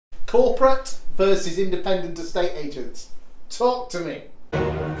Corporate versus independent estate agents. Talk to me.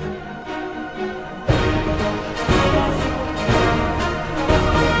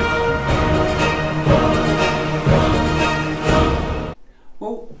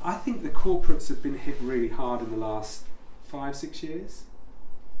 Well, I think the corporates have been hit really hard in the last 5-6 years.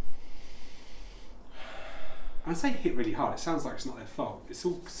 I say hit really hard, it sounds like it's not their fault. It's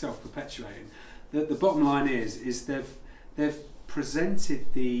all self-perpetuating. The bottom line is they've presented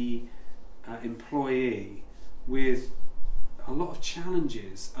the employee with a lot of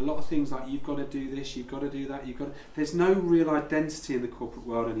challenges, a lot of things like you've got to do this, you've got to do that, there's no real identity in the corporate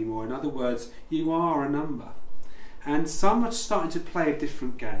world anymore. In other words, you are a number. And some are starting to play a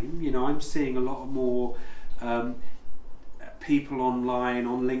different game. You know, I'm seeing a lot more people online,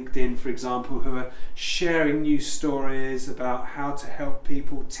 on LinkedIn for example, who are sharing news stories about how to help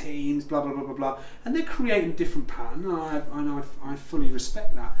people, teams, blah blah blah blah blah, and they're creating different patterns. I fully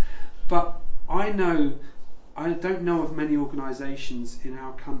respect that, but I don't know of many organisations in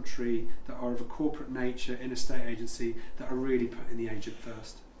our country that are of a corporate nature in a state agency that are really putting the agent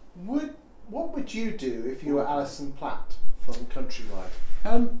first. What would you do if you were Alison Platt from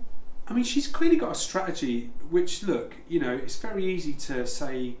Countrywide? I mean, she's clearly got a strategy which, look, you know, it's very easy to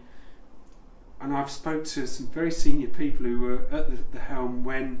say, and I've spoke to some very senior people who were at the helm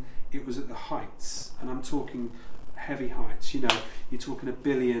when it was at the heights, and I'm talking heavy heights, you know, you're talking a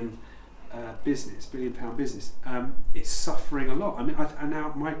billion pound business. It's suffering a lot. I mean, and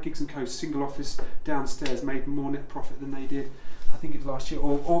now my Gigs & Co single office downstairs made more net profit than they did, I think it was last year,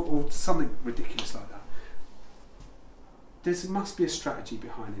 or something ridiculous like that. There must be a strategy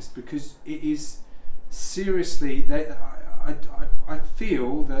behind this, because it is seriously, I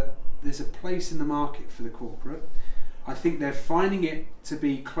feel that there's a place in the market for the corporate. I think they're finding it to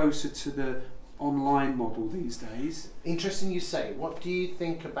be closer to the online model these days. Interesting you say. What do you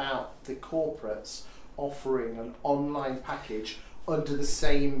think about the corporates offering an online package under the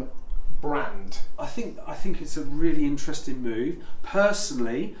same brand? I think it's a really interesting move.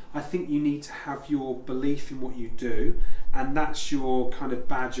 Personally, I think you need to have your belief in what you do, and that's your kind of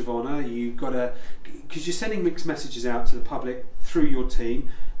badge of honour. You've got to, because you're sending mixed messages out to the public through your team,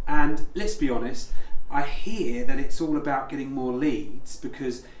 and let's be honest, I hear that it's all about getting more leads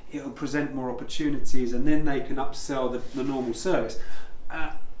because it'll present more opportunities and then they can upsell the normal service.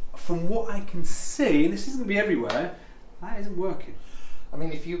 From what I can see, and this isn't going to be everywhere, that isn't working. I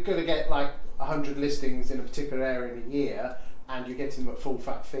mean, if you're going to get like 100 listings in a particular area in a year and you're getting them at full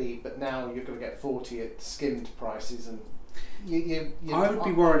fat fee, but now you're going to get 40 at skimmed prices, and I would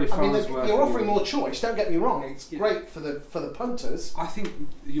be worried if I was working. You're offering more choice, don't get me wrong, it's great for the punters. I think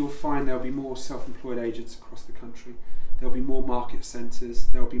you'll find there'll be more self-employed agents across the country. There'll be more market centres,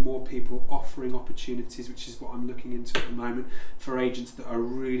 there'll be more people offering opportunities, which is what I'm looking into at the moment, for agents that are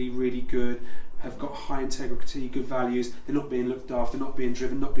really, really good, have got high integrity, good values, they're not being looked after, not being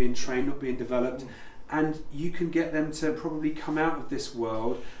driven, not being trained, not being developed. And you can get them to probably come out of this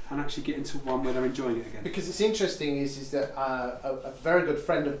world and actually get into one where they're enjoying it again. Because it's interesting is that a very good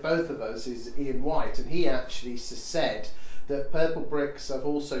friend of both of us is Ian White, and he actually said that Purple Bricks have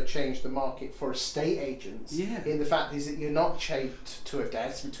also changed the market for estate agents, in the fact is that you're not chained to a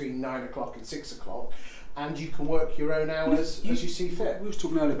desk between 9 o'clock and 6 o'clock, and you can work your own hours as you see fit. We were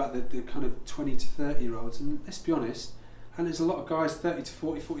talking earlier about the kind of 20 to 30 year olds, and let's be honest, and there's a lot of guys 30 to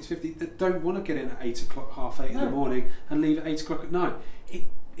 40, 40 to 50 that don't want to get in at 8 o'clock, half 8 in the morning and leave at 8 o'clock at night. It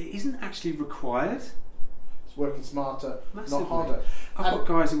isn't actually required. It's working smarter, massively. Not harder. I've got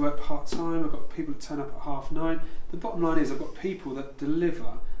guys who work part-time, I've got people that turn up at 9:30. The bottom line is I've got people that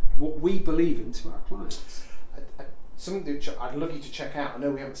deliver what we believe in to our clients. Something that I'd love you to check out, I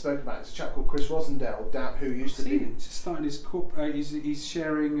know we haven't spoken about it, it's a chap called Chris Rosendale, who used to be... Just starting his he's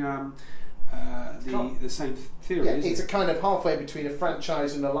sharing the same theory, yeah, it's a kind of halfway between a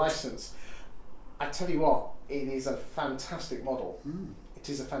franchise and a license. I tell you what, it is a fantastic model. It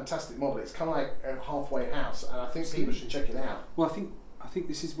is a fantastic model. It's kind of like a halfway house, and I think people should check it out. Well, I think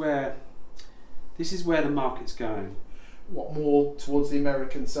this is where the market's going. What, more towards the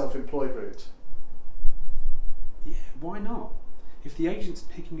American self-employed route? Yeah, why not? If the agent's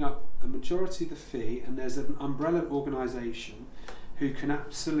picking up a majority of the fee and there's an umbrella organisation who can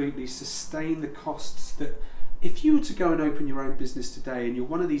absolutely sustain the costs that... If you were to go and open your own business today and you're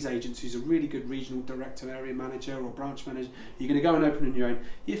one of these agents who's a really good regional director, area manager or branch manager, you're going to go and open on your own,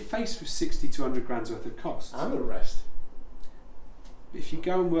 you're faced with 60 to 100 grand's worth of costs. And the rest. If you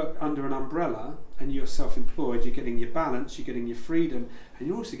go and work under an umbrella and you're self-employed, you're getting your balance, you're getting your freedom, and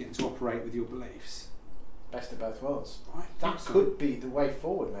you're also getting to operate with your beliefs. Best of both worlds. That could be the way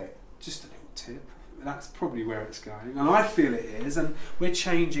forward, mate. Just a little tip. that's probably where it's going, and I feel it is. And we're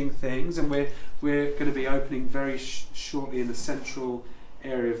changing things, and we're going to be opening very shortly in the central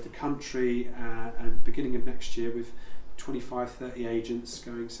area of the country, and beginning of next year with 25-30 agents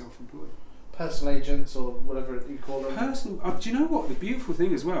going self-employed. Personal agents, or whatever you call them. Personal. Do you know what the beautiful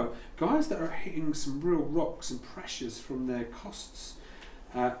thing as well? Guys that are hitting some real rocks and pressures from their costs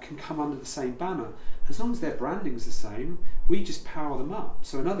can come under the same banner. As long as their branding's the same, we just power them up.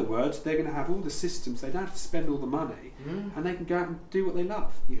 So in other words, they're going to have all the systems. They don't have to spend all the money, and they can go out and do what they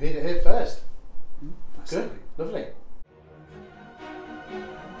love. You heard it here first. That's Good, lovely.